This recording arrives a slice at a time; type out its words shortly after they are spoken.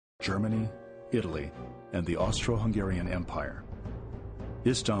Germany, Italy, and the Austro-Hungarian Empire.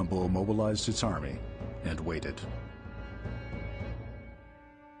 Istanbul mobilized its army and waited.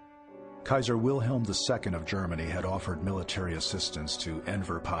 Kaiser Wilhelm II of Germany had offered military assistance to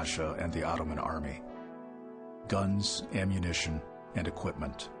Enver Pasha and the Ottoman army. Guns, ammunition, and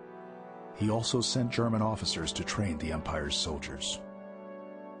equipment. He also sent German officers to train the empire's soldiers.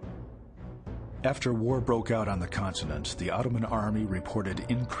 After war broke out on the continent, the Ottoman army reported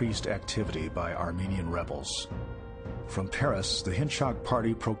increased activity by Armenian rebels. From Paris, the Hinchak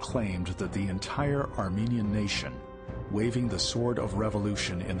Party proclaimed that the entire Armenian nation, waving the sword of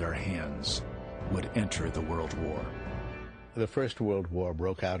revolution in their hands, would enter the World War. The First World War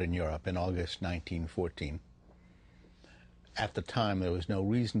broke out in Europe in August 1914. At the time, there was no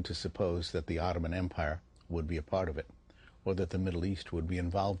reason to suppose that the Ottoman Empire would be a part of it, or that the Middle East would be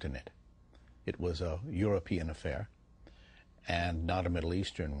involved in it. It was a European affair, and not a Middle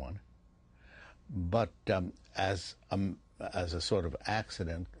Eastern one. But as a sort of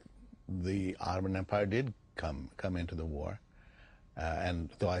accident, the Ottoman Empire did come into the war. And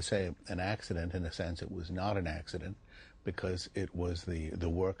though I say an accident, in a sense, it was not an accident, because it was the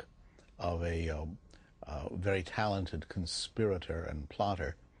work of a very talented conspirator and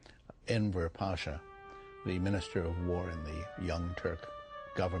plotter, Enver Pasha, the Minister of War in the Young Turk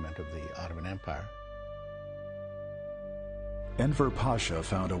government of the Ottoman Empire. Enver Pasha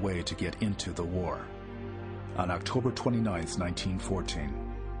found a way to get into the war. On October 29,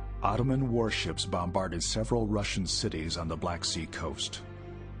 1914, Ottoman warships bombarded several Russian cities on the Black Sea coast.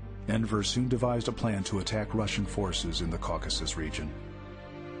 Enver soon devised a plan to attack Russian forces in the Caucasus region.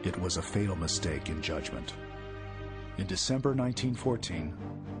 It was a fatal mistake in judgment. In December 1914,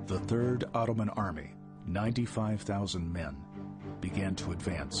 the Third Ottoman Army, 95,000 men, began to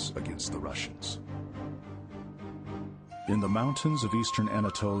advance against the Russians. In the mountains of eastern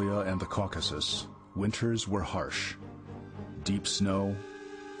Anatolia and the Caucasus, winters were harsh. Deep snow,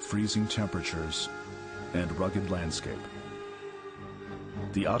 freezing temperatures, and rugged landscape.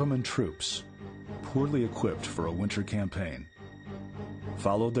 The Ottoman troops, poorly equipped for a winter campaign,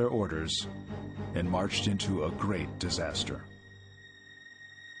 followed their orders and marched into a great disaster.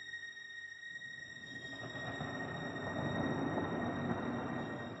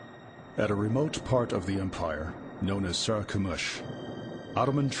 At a remote part of the empire, known as Sarıkamış,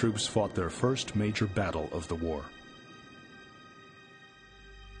 Ottoman troops fought their first major battle of the war.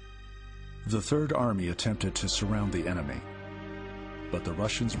 The Third Army attempted to surround the enemy, but the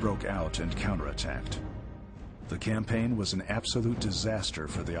Russians broke out and counterattacked. The campaign was an absolute disaster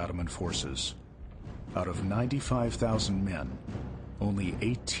for the Ottoman forces. Out of 95,000 men, only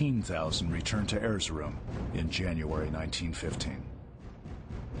 18,000 returned to Erzurum in January 1915.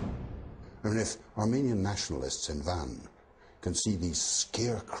 I mean, if Armenian nationalists in Van can see these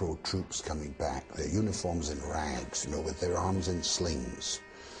scarecrow troops coming back, their uniforms in rags, with their arms in slings,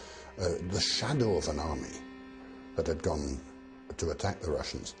 the shadow of an army that had gone to attack the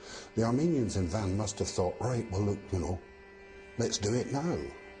Russians, the Armenians in Van must have thought, right, well, look, let's do it now,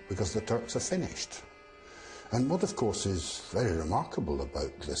 because the Turks are finished. And what, of course, is very remarkable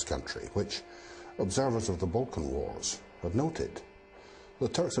about this country, which observers of the Balkan Wars have noted, the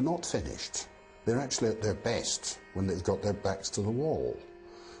Turks are not finished. They're actually at their best when they've got their backs to the wall.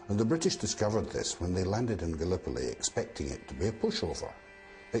 And the British discovered this when they landed in Gallipoli, expecting it to be a pushover.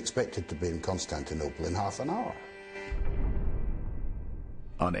 They expected to be in Constantinople in half an hour.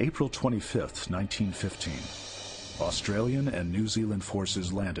 On April 25, 1915, Australian and New Zealand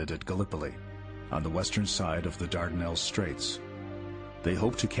forces landed at Gallipoli, on the western side of the Dardanelles Straits. They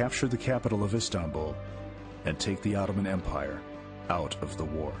hoped to capture the capital of Istanbul and take the Ottoman Empire out of the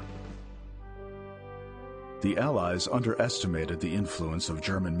war. The Allies underestimated the influence of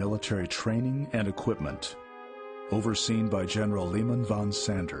German military training and equipment, overseen by General Lehmann von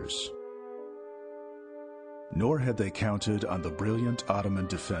Sanders. Nor had they counted on the brilliant Ottoman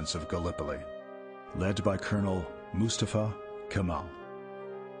defense of Gallipoli, led by Colonel Mustafa Kemal.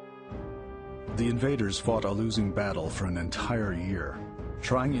 The invaders fought a losing battle for an entire year,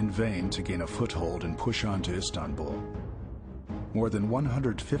 trying in vain to gain a foothold and push on to Istanbul. More than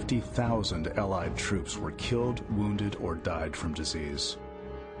 150,000 Allied troops were killed, wounded, or died from disease.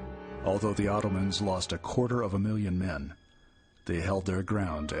 Although the Ottomans lost 250,000 men, they held their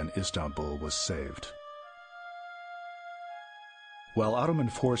ground and Istanbul was saved. While Ottoman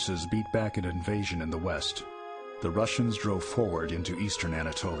forces beat back an invasion in the west, the Russians drove forward into eastern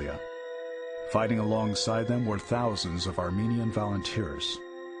Anatolia. Fighting alongside them were thousands of Armenian volunteers.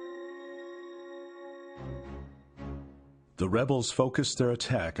 The rebels focused their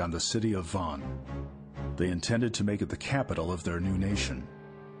attack on the city of Van. They intended to make it the capital of their new nation.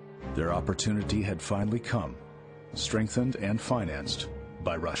 Their opportunity had finally come, strengthened and financed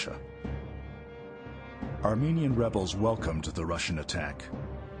by Russia. Armenian rebels welcomed the Russian attack.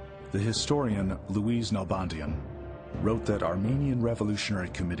 The historian Louise Nalbandian wrote that Armenian revolutionary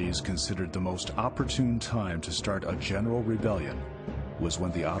committees considered the most opportune time to start a general rebellion was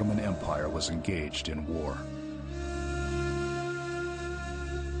when the Ottoman Empire was engaged in war.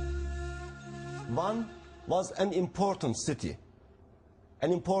 Van was an important city,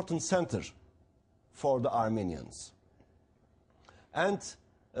 an important center for the Armenians. And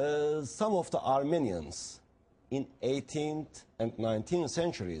some of the Armenians in 18th and 19th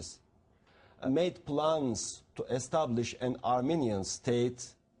centuries made plans to establish an Armenian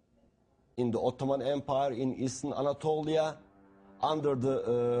state in the Ottoman Empire in Eastern Anatolia under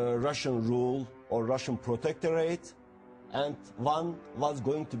the Russian rule or Russian protectorate, and Van was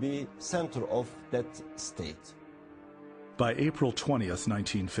going to be center of that state. By April 20th,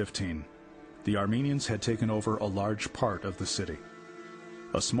 1915, the Armenians had taken over a large part of the city.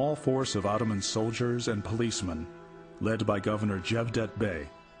 A small force of Ottoman soldiers and policemen, led by Governor Cevdet Bey,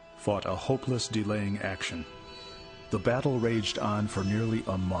 fought a hopeless delaying action. The battle raged on for nearly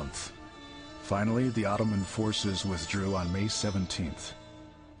a month. Finally, the Ottoman forces withdrew on May 17th.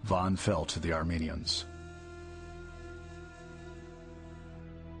 Van fell to the Armenians.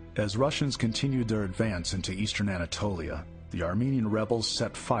 As Russians continued their advance into eastern Anatolia, the Armenian rebels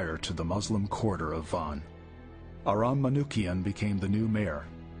set fire to the Muslim quarter of Van. Aram Manoukian became the new mayor.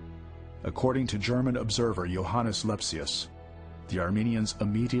 According to German observer Johannes Lepsius, the Armenians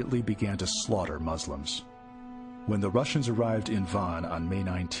immediately began to slaughter Muslims. When the Russians arrived in Van on May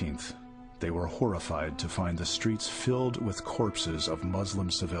 19th, they were horrified to find the streets filled with corpses of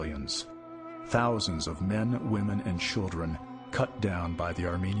Muslim civilians. Thousands of men, women, and children cut down by the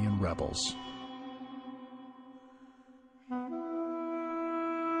Armenian rebels.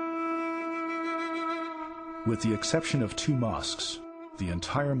 With the exception of 2 mosques, the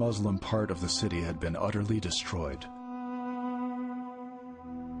entire Muslim part of the city had been utterly destroyed.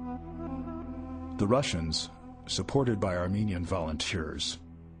 The Russians, supported by Armenian volunteers,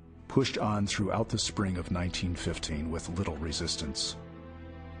 pushed on throughout the spring of 1915 with little resistance.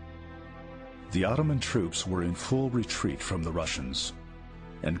 The Ottoman troops were in full retreat from the Russians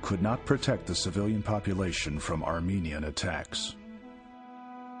and could not protect the civilian population from Armenian attacks.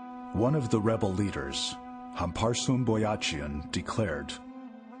 One of the rebel leaders, Hamparsun Boyachian, declared,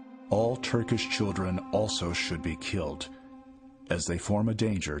 "All Turkish children also should be killed, as they form a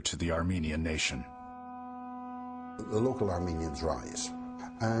danger to the Armenian nation." The local Armenians rise,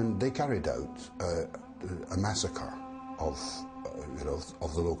 and they carried out a massacre of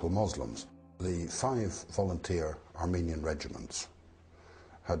the local Muslims. The 5 volunteer Armenian regiments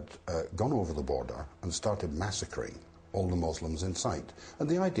had gone over the border and started massacring all the Muslims in sight. And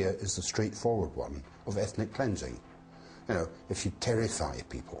the idea is the straightforward one of ethnic cleansing. You know, if you terrify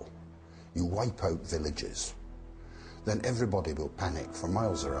people, you wipe out villages, then everybody will panic for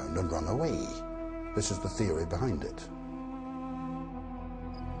miles around and run away. This is the theory behind it.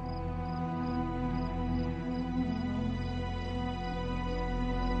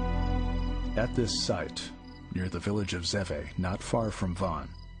 At this site, near the village of Zeve, not far from Van,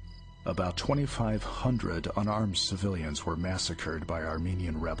 about 2,500 unarmed civilians were massacred by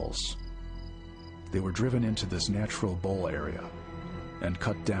Armenian rebels. They were driven into this natural bowl area and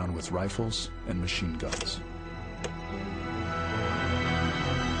cut down with rifles and machine guns.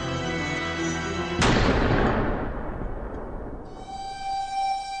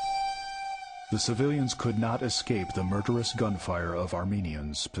 The civilians could not escape the murderous gunfire of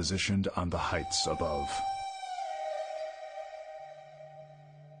Armenians positioned on the heights above.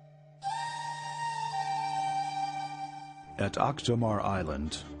 At Akdamar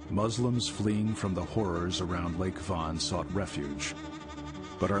Island, Muslims fleeing from the horrors around Lake Van sought refuge.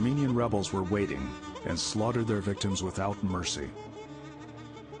 But Armenian rebels were waiting and slaughtered their victims without mercy.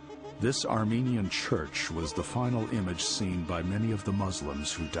 This Armenian church was the final image seen by many of the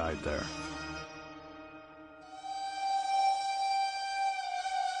Muslims who died there.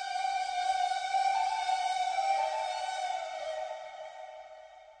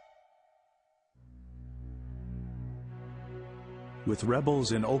 With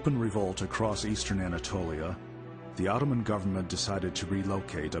rebels in open revolt across eastern Anatolia, the Ottoman government decided to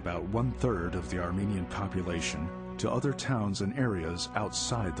relocate about 1/3 of the Armenian population to other towns and areas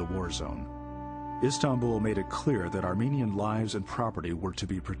outside the war zone. Istanbul made it clear that Armenian lives and property were to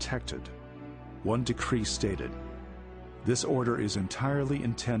be protected. One decree stated, "This order is entirely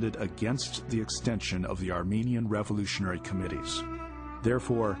intended against the extension of the Armenian revolutionary committees.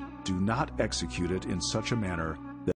 Therefore, do not execute it in such a manner